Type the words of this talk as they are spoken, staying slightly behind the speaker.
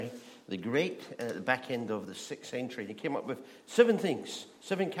the Great at the back end of the 6th century. He came up with 7 things,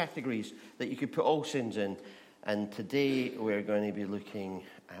 7 categories that you could put all sins in. And today we're going to be looking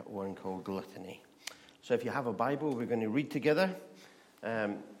at one called gluttony. So if you have a Bible, we're going to read together.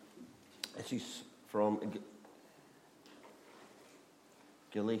 This is from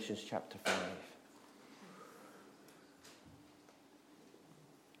Galatians chapter 5.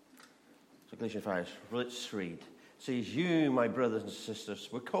 So Galatians 5, let's read. It says, "You, my brothers and sisters,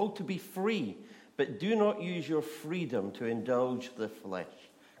 were called to be free, but do not use your freedom to indulge the flesh.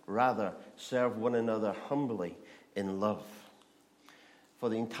 Rather, serve one another humbly in love. For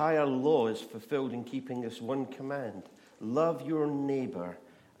the entire law is fulfilled in keeping this one command: love your neighbor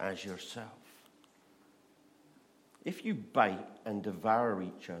as yourself. If you bite and devour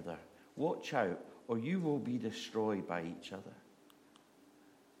each other, watch out, or you will be destroyed by each other.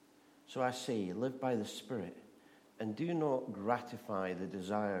 So I say, live by the Spirit, and do not gratify the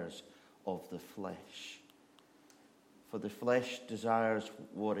desires of the flesh. For the flesh desires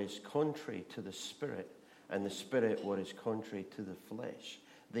what is contrary to the Spirit, and the Spirit what is contrary to the flesh.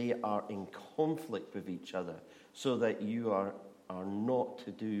 They are in conflict with each other, so that you are not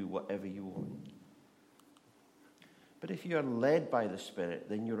to do whatever you want. But if you are led by the Spirit,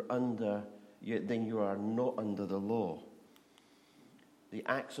 then you are not under the law. The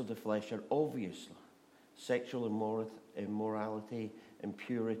acts of the flesh are obvious: sexual immorality,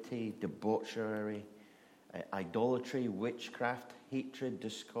 impurity, debauchery, idolatry, witchcraft, hatred,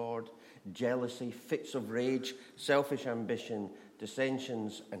 discord, jealousy, fits of rage, selfish ambition,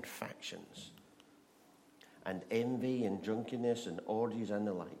 dissensions and factions, and envy and drunkenness and orgies and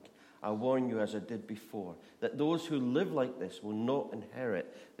the like. I warn you, as I did before, that those who live like this will not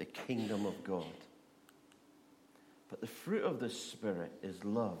inherit the kingdom of God. But the fruit of the Spirit is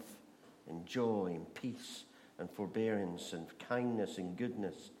love and joy and peace and forbearance and kindness and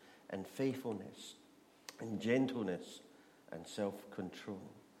goodness and faithfulness and gentleness and self-control.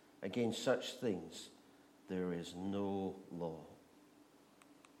 Against such things there is no law.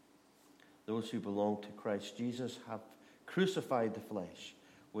 Those who belong to Christ Jesus have crucified the flesh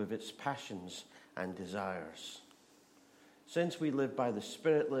with its passions and desires. Since we live by the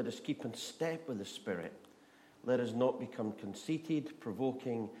Spirit, let us keep in step with the Spirit. Let us not become conceited,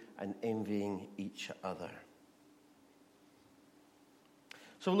 provoking, and envying each other."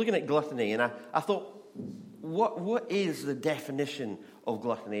 So we're looking at gluttony, and I thought, what is the definition of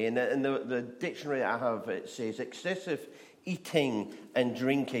gluttony? And the dictionary I have, it says excessive eating and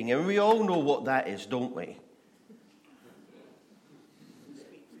drinking. And we all know what that is, don't we?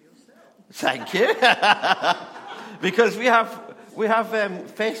 Thank you. Because we have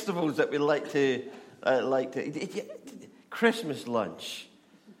festivals that we like to Christmas lunch.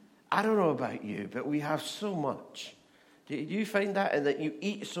 I don't know about you, but we have so much. Do you find that? And that you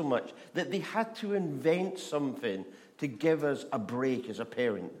eat so much that they had to invent something to give us a break as a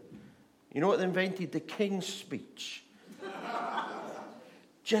parent. You know what they invented? The King's Speech.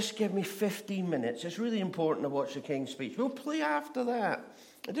 Just give me 15 minutes. It's really important to watch the King's Speech. We'll play after that.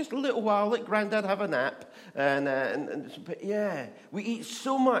 Just a little while, let Grandad have a nap. But yeah, we eat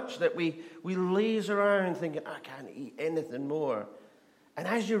so much that we laze around thinking, I can't eat anything more. And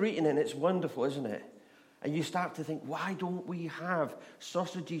as you're eating it, it's wonderful, isn't it? And you start to think, why don't we have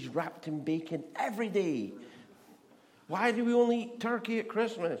sausages wrapped in bacon every day? Why do we only eat turkey at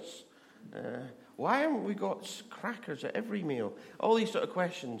Christmas? Why haven't we got crackers at every meal? All these sort of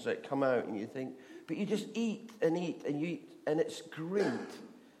questions that come out and you think, but you just eat and eat and you eat, and it's great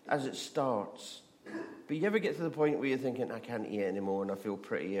as it starts. But you ever get to the point where you're thinking, I can't eat anymore and I feel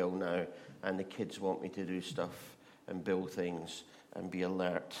pretty ill now, and the kids want me to do stuff and build things and be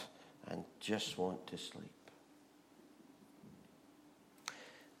alert and just want to sleep.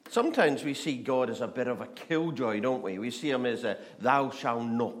 Sometimes we see God as a bit of a killjoy, don't we? We see him as a thou shalt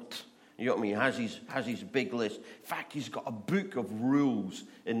not. You know what I mean? Has his big list. In fact, he's got a book of rules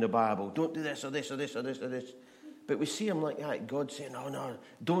in the Bible. Don't do this or this or this or this or this. But we see him like that. God saying, oh no,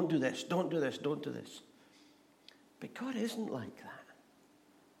 don't do this, don't do this, don't do this. But God isn't like that.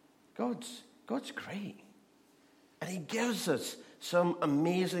 God's great. And he gives us some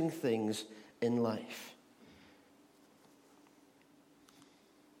amazing things in life.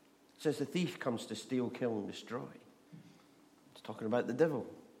 It says the thief comes to steal, kill, and destroy. It's talking about the devil.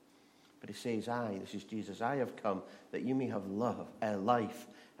 But he says, this is Jesus, I have come that you may have life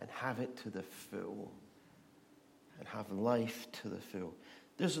and have it to the full. And have life to the full.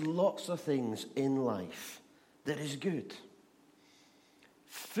 There's lots of things in life that is good.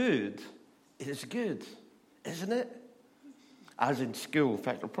 Food is good, isn't it? As in school. In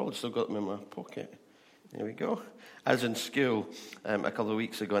fact, I've probably still got them in my pocket. There we go. I was in school a couple of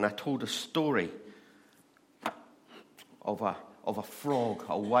weeks ago, and I told a story of a frog,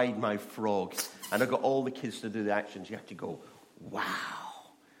 a wide-mouthed frog, and I got all the kids to do the actions. You have to go, wow,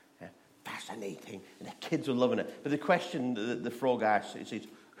 fascinating, and the kids are loving it. But the question the frog asks, it says,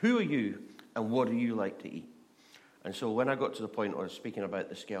 who are you, and what do you like to eat? And so when I got to the point where I was speaking about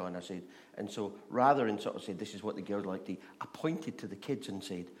the scale, and I said, and so rather than sort of say, this is what the girls like to eat, I pointed to the kids and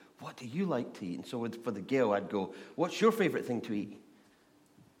said, what do you like to eat? And so for the girl, I'd go, what's your favourite thing to eat?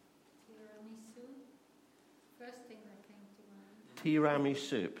 Tiramisu. First thing that came to mind.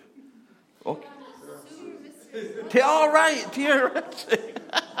 Tiramisu. Okay. Tiramisu. All right, tiramisu.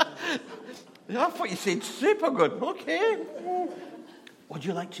 I thought you said soup. I'm going, okay. What do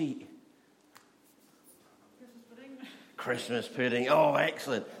you like to eat? Christmas pudding. Oh,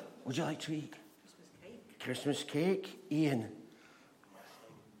 excellent. What would you like to eat? Christmas cake. Ian?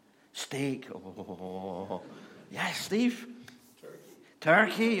 Steak. Oh. Yes, Steve?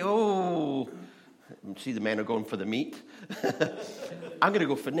 Turkey. Oh. See, the men are going for the meat. I'm going to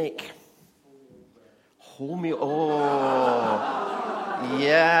go for Nick. Wholemeal. Oh.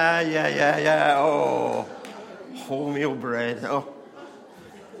 Yeah. Oh. Wholemeal bread. Oh.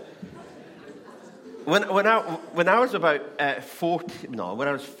 When I was about when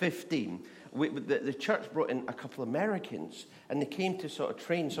I was 15, the church brought in a couple of Americans, and they came to sort of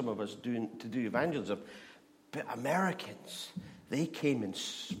train some of us to do evangelism. But Americans, they came and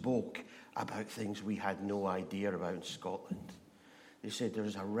spoke about things we had no idea about in Scotland. They said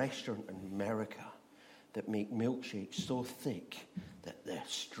there's a restaurant in America that make milkshakes so thick that the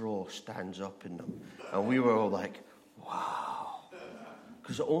straw stands up in them. And we were all like, wow.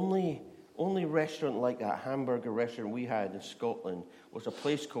 Because only restaurant like that, hamburger restaurant we had in Scotland, was a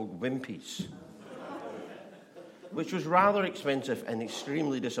place called Wimpy's, which was rather expensive and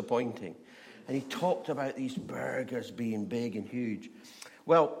extremely disappointing. And he talked about these burgers being big and huge.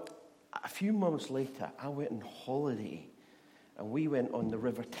 Well, a few months later, I went on holiday, and we went on the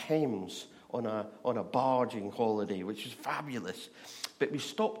River Thames on a barging holiday, which was fabulous. But we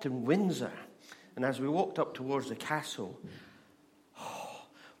stopped in Windsor, and as we walked up towards the castle,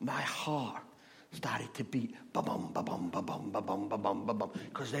 my heart started to beat, ba-bum, ba-bum, ba-bum, ba-bum, ba-bum, ba-bum,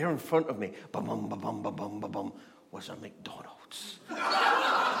 because there in front of me, ba-bum, ba-bum, ba-bum, ba-bum, was a McDonald's.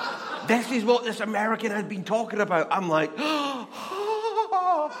 This is what this American had been talking about. I'm like,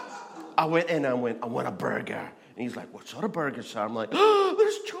 I went in and I went, I want a burger. And he's like, what sort of burger, sir? I'm like,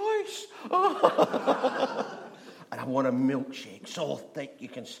 there's choice. And I want a milkshake so thick you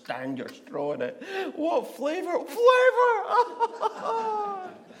can stand your straw in it. What flavor?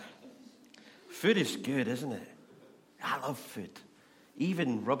 Food is good, isn't it? I love food.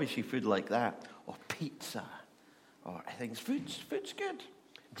 Even rubbishy food like that, or pizza, or things. Food's good.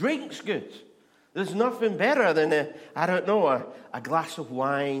 Drink's good. There's nothing better than a glass of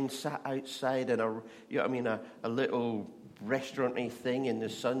wine sat outside in a little restaurant-y thing in the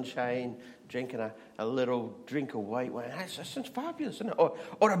sunshine, drinking a little drink of white wine. That sounds fabulous, isn't it?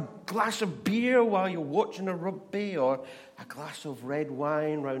 Or a glass of beer while you're watching a rugby, or a glass of red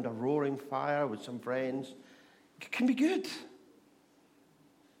wine round a roaring fire with some friends. It can be good.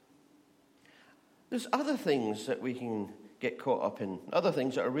 There's other things that we can get caught up in, other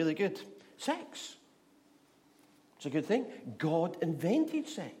things that are really good. Sex. It's a good thing. God invented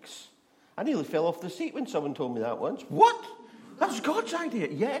sex. I nearly fell off the seat when someone told me that once. What? That's God's idea.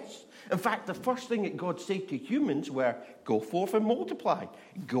 Yes. In fact, the first thing that God said to humans were, go forth and multiply.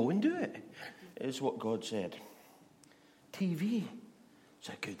 Go and do it, is what God said. TV. It's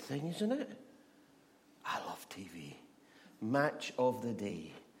a good thing, isn't it? I love TV. Match of the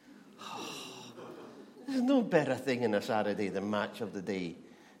day. There's no better thing in a Saturday than match of the day.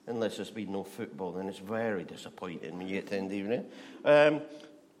 Unless there's been no football, then it's very disappointing when you get to the end of the evening.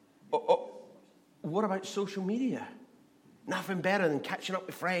 What about social media? Nothing better than catching up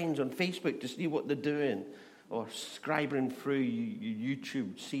with friends on Facebook to see what they're doing, or scribbling through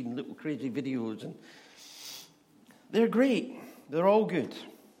YouTube, seeing little crazy videos. And they're great. They're all good.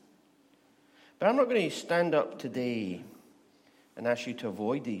 But I'm not going to stand up today and ask you to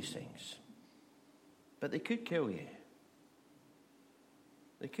avoid these things. But they could kill you.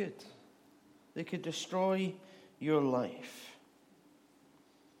 They could. They could destroy your life.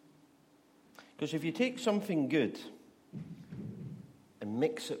 Because if you take something good and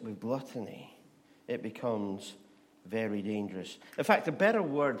mix it with gluttony, it becomes very dangerous. In fact, a better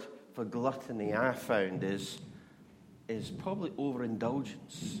word for gluttony I found is probably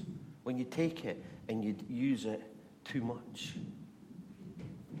overindulgence. When you take it and you use it too much.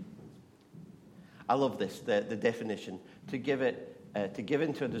 I love this, the definition. To give it to give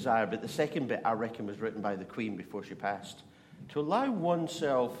into a desire, but the second bit, I reckon, was written by the Queen before she passed. To allow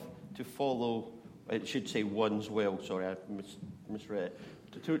oneself to follow, it should say one's will, sorry, I misread it.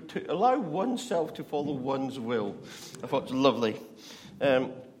 To allow oneself to follow one's will. I thought it was lovely.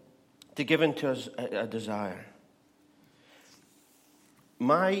 To give into a desire.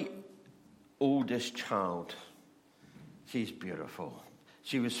 My oldest child, she's beautiful.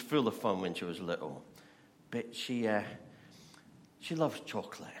 She was full of fun when she was little. But she loves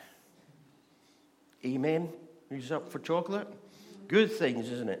chocolate. Amen? Who's up for chocolate? Good things,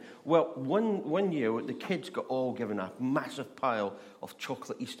 isn't it? Well, one year, the kids got all given a massive pile of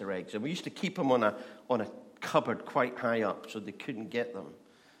chocolate Easter eggs. And we used to keep them on a cupboard quite high up so they couldn't get them.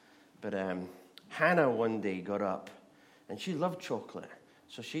 But Hannah one day got up, and she loved chocolate.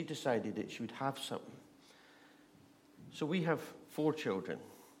 So she decided that she would have something. So we have 4 children.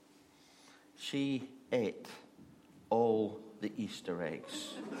 She ate all the Easter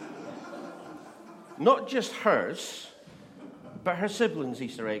eggs. Not just hers, but her siblings'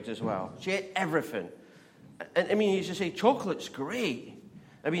 Easter eggs as well. She ate everything. And I mean, you should say, chocolate's great.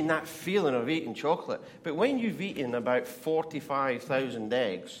 I mean, that feeling of eating chocolate. But when you've eaten about 45,000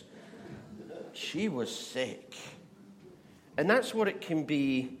 eggs, she was sick. And that's what it can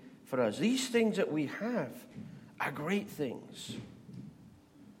be for us. These things that we have are great things.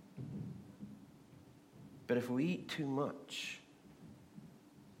 But if we eat too much,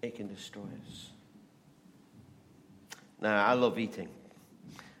 it can destroy us. Now, I love eating.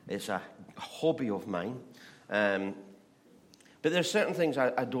 It's a hobby of mine. But there's certain things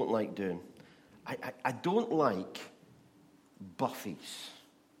I don't like doing. I don't like buffets.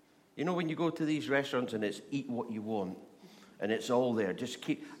 You know when you go to these restaurants and it's eat what you want, and it's all there. Just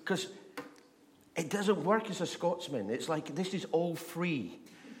keep... Because it doesn't work as a Scotsman. It's like, this is all free.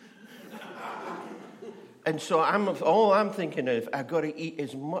 And so all I'm thinking of, I've got to eat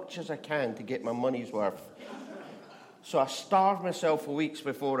as much as I can to get my money's worth. So I starve myself for weeks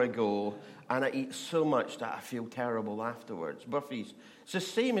before I go, and I eat so much that I feel terrible afterwards. Buffets. It's the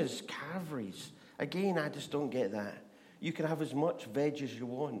same as Calvary's. Again, I just don't get that. You can have as much veg as you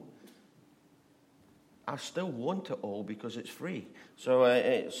want. I still want it all because it's free. So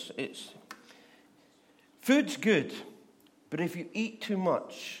it's food's good, but if you eat too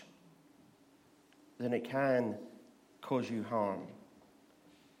much, then it can cause you harm.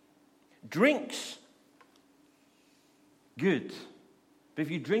 Drinks, good. But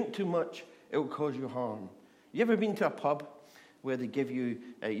if you drink too much, it will cause you harm. You ever been to a pub where they give you,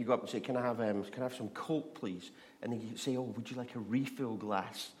 you go up and say, can I have some Coke, please? And they say, oh, would you like a refill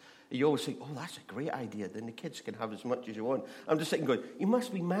glass? And you always think, oh, that's a great idea. Then the kids can have as much as you want. I'm just sitting going, you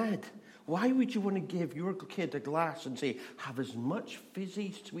must be mad. Why would you want to give your kid a glass and say, have as much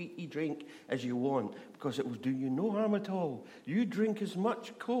fizzy, sweety drink as you want? Because it will do you no harm at all. You drink as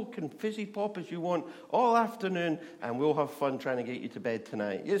much Coke and fizzy pop as you want all afternoon, and we'll have fun trying to get you to bed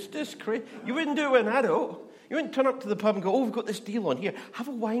tonight. It's just crazy. You wouldn't do it with an adult. You wouldn't turn up to the pub and go, oh, we've got this deal on here. Have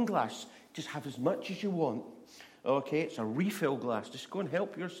a wine glass. Just have as much as you want. Okay, it's a refill glass. Just go and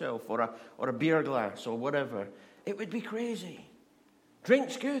help yourself, or a beer glass, or whatever. It would be crazy.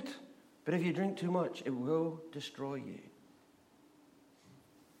 Drink's good. But if you drink too much, it will destroy you.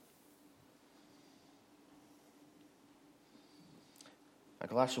 A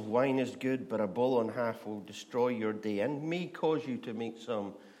glass of wine is good, but a bottle and a half will destroy your day and may cause you to make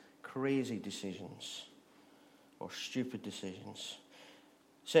some crazy decisions or stupid decisions.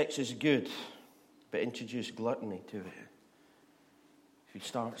 Sex is good, but introduce gluttony to it. If you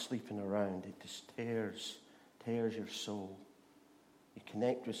start sleeping around, it just tears your soul. You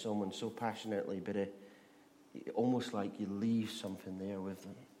connect with someone so passionately, but it almost like you leave something there with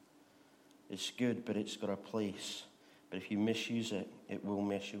them. It's good, but it's got a place. But if you misuse it, it will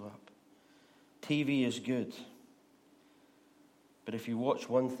mess you up. TV is good. But if you watch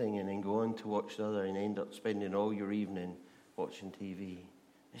one thing and then go on to watch the other and end up spending all your evening watching TV,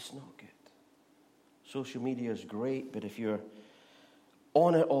 it's not good. Social media is great, but if you're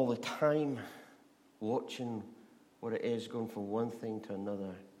on it all the time, watching what it is, going from one thing to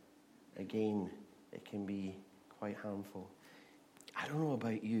another, again, it can be quite harmful. I don't know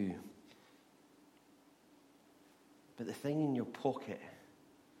about you, but the thing in your pocket,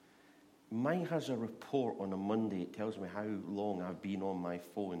 mine has a report on a Monday. It tells me how long I've been on my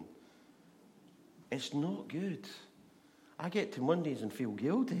phone. It's not good. I get to Mondays and feel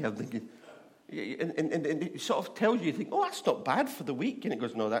guilty. I'm thinking, and it sort of tells you think, oh, that's not bad for the week. And it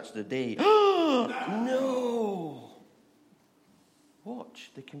goes, no, that's the day. No.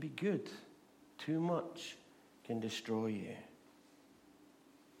 Watch, they can be good. Too much can destroy you.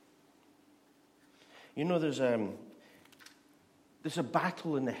 You know, there's There's a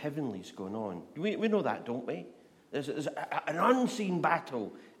battle in the heavenlies going on. We know that, don't we? There's an unseen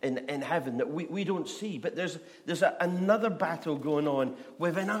battle in heaven that we don't see. But there's another battle going on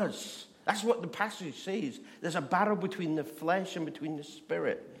within us. That's what the passage says. There's a battle between the flesh and between the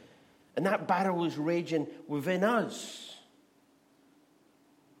spirit. And that battle is raging within us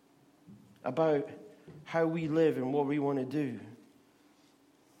about how we live and what we want to do.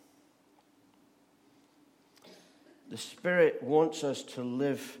 The Spirit wants us to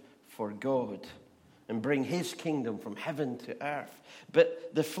live for God and bring His kingdom from heaven to earth.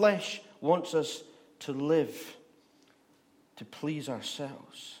 But the flesh wants us to live to please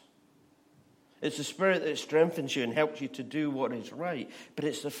ourselves. It's the Spirit that strengthens you and helps you to do what is right. But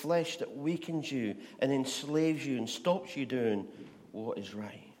it's the flesh that weakens you and enslaves you and stops you doing what is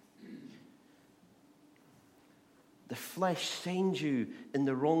right. The flesh sends you in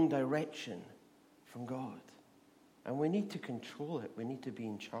the wrong direction from God. And we need to control it. We need to be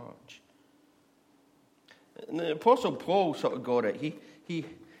in charge. And the Apostle Paul sort of got it.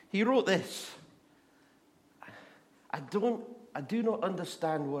 He wrote this. I do not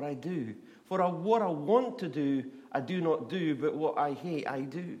understand what I do. For what I want to do, I do not do, but what I hate, I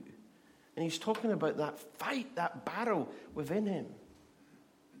do. And he's talking about that fight, that battle within him.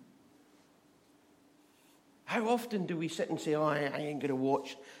 How often do we sit and say, I ain't going to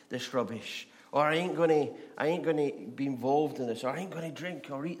watch this rubbish, or I ain't going to be involved in this, or I ain't going to drink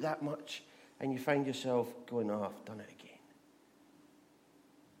or eat that much, and you find yourself going, I've done it again.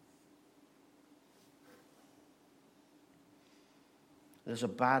 There's a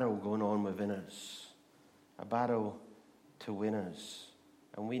battle going on within us, a battle to win us,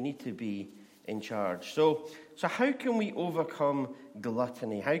 and we need to be in charge. So how can we overcome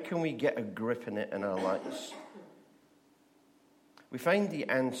gluttony? How can we get a grip in it in our lives? We find the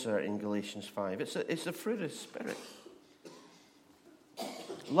answer in Galatians 5. It's the fruit of the Spirit.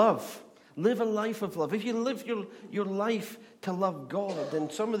 Love. Live a life of love. If you live your life to love God, then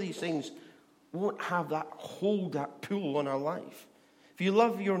some of these things won't have that hold, that pull on our life. If you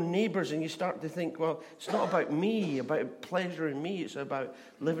love your neighbours and you start to think, well, it's not about me, about pleasure in me, it's about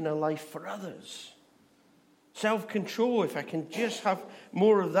living a life for others. Self-control, if I can just have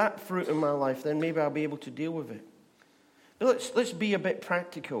more of that fruit in my life, then maybe I'll be able to deal with it. But let's be a bit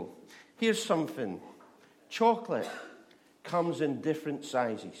practical. Here's something. Chocolate comes in different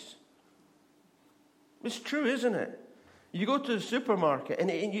sizes. It's true, isn't it? You go to the supermarket and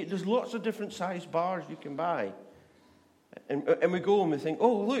there's lots of different size bars you can buy. And we go and we think,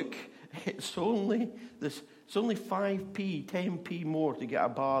 oh, look, it's only 5p, 10p more to get a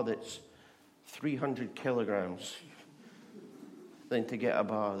bar that's 300 kilograms than to get a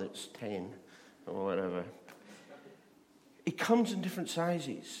bar that's 10 or whatever. It comes in different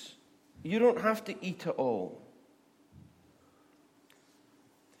sizes. You don't have to eat it all.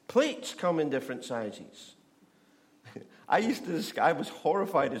 Plates come in different sizes. I was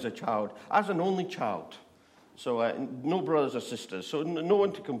horrified as a child. I was an only child. So no brothers or sisters, so no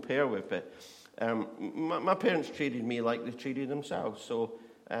one to compare with. But my parents treated me like they treated themselves, so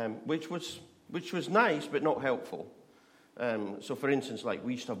which was nice but not helpful. So for instance, like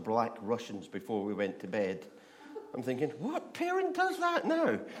we used to have black Russians before we went to bed. I'm thinking, what parent does that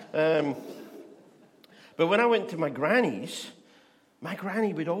now? But when I went to my granny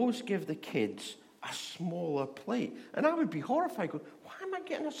would always give the kids a smaller plate, and I would be horrified, going, why am I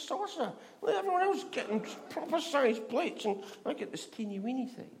getting a saucer? Everyone else is getting proper sized plates, and I get this teeny weeny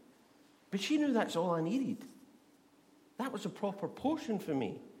thing. But she knew that's all I needed. That was a proper portion for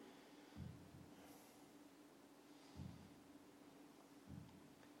me.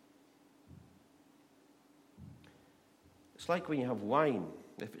 It's like when you have wine.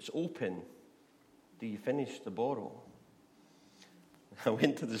 If it's open, do you finish the bottle? I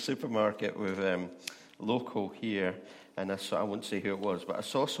went to the supermarket with local here, and I won't say who it was, but I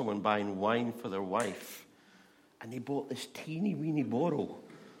saw someone buying wine for their wife, and they bought this teeny weeny bottle.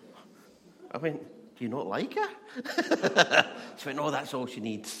 I went, do you not like her? She went, no, that's all she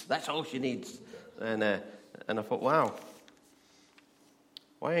needs. That's all she needs. And I thought, wow,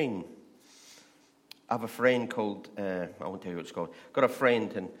 wine. I have a friend called, I won't tell you what it's called. Got a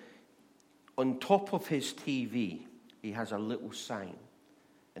friend, and on top of his TV, he has a little sign.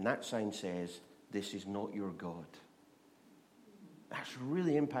 And that sign says, this is not your God. That's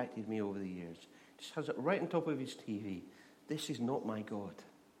really impacted me over the years. Just has it right on top of his TV. This is not my God.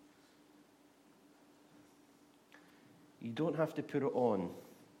 You don't have to put it on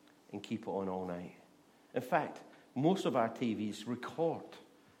and keep it on all night. In fact, most of our TVs record.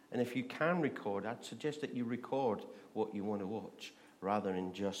 And if you can record, I'd suggest that you record what you want to watch rather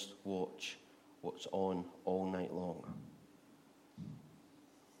than just watch what's on all night long.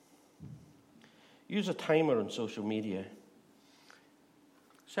 Use a timer on social media.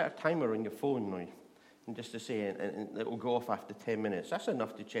 Set a timer on your phone now, and just to say, and it will go off after 10 minutes. That's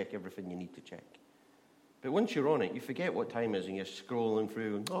enough to check everything you need to check. But once you're on it, you forget what time it is, and you're scrolling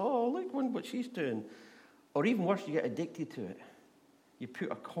through, and, oh, look what she's doing. Or even worse, you get addicted to it. You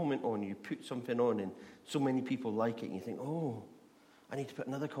put a comment on, you put something on, and so many people like it, and you think, oh, I need to put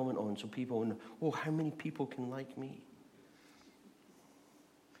another comment on so people know, oh, how many people can like me?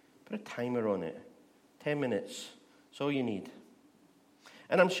 Put a timer on it. 10 minutes. That's all you need.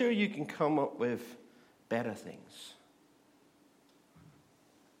 And I'm sure you can come up with better things.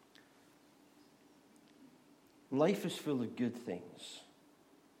 Life is full of good things.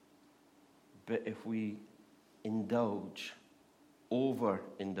 But if we overindulge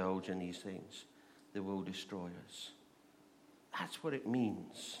in these things, they will destroy us. That's what it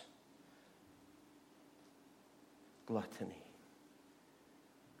means. Gluttony.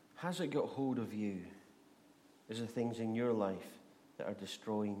 Has it got hold of you? Is there things in your life that are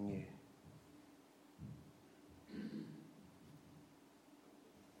destroying you?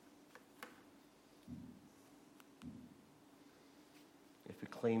 If we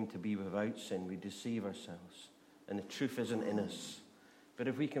claim to be without sin, we deceive ourselves, and the truth isn't in us. But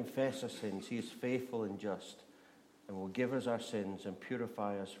if we confess our sins, he is faithful and just, and will give us our sins and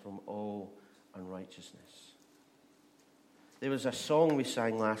purify us from all unrighteousness. There was a song we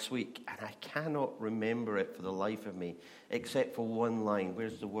sang last week, and I cannot remember it for the life of me, except for one line.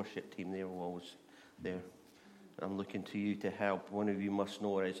 Where's the worship team? They were always there. I'm looking to you to help. One of you must know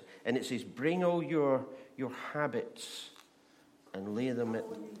what it is. And it says, bring all your habits and lay them at...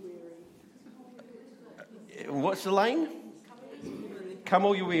 What's the line? Come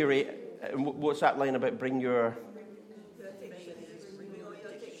all you weary. What's that line about? Bring your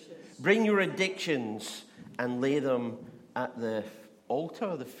addictions and lay them at the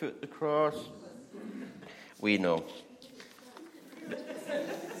altar, the foot, the cross. We know.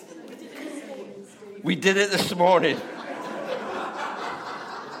 We did it this morning.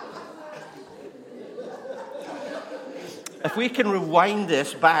 If we can rewind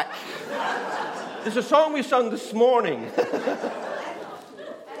this back. There's a song we sung this morning.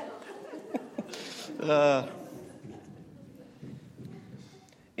 I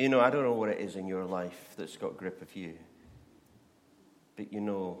don't know what it is in your life that's got grip of you. But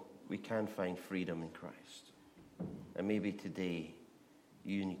we can find freedom in Christ. And maybe today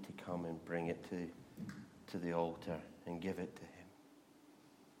you need to come and bring it to the altar and give it to him.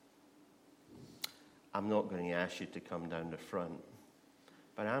 I'm not going to ask you to come down the front,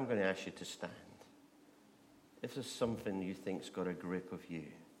 but I'm going to ask you to stand. If there's something you think's got a grip of you,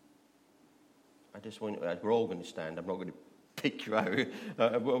 we're all going to stand. I'm not going to pick you out.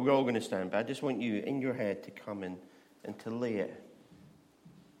 We're all going to stand, but I just want you in your head to come in and to lay it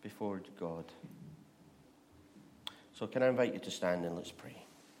before God. So can I invite you to stand and let's pray.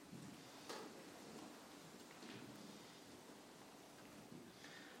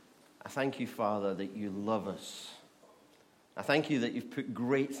 I thank you, Father, that you love us. I thank you that you've put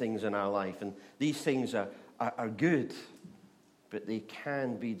great things in our life, and these things are good, but they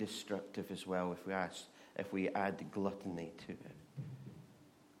can be destructive as well if we add gluttony to it.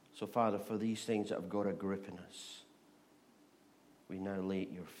 So, Father, for these things that have got a grip in us, we now lay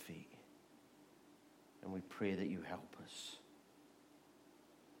at your feet, and we pray that you help us.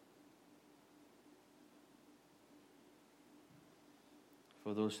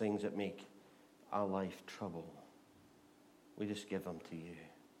 For those things that make our life trouble, we just give them to you.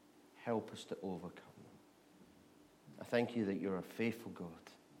 Help us to overcome them. I thank you that you're a faithful God,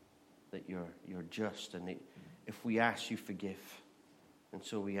 that you're just, and that if we ask, you forgive. And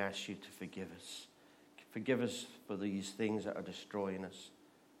so we ask you to forgive us. Forgive us for these things that are destroying us.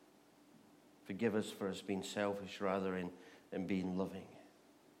 Forgive us for us being selfish rather than being loving.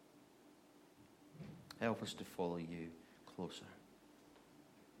 Help us to follow you closer.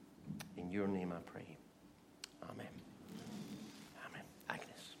 In your name I pray. Amen.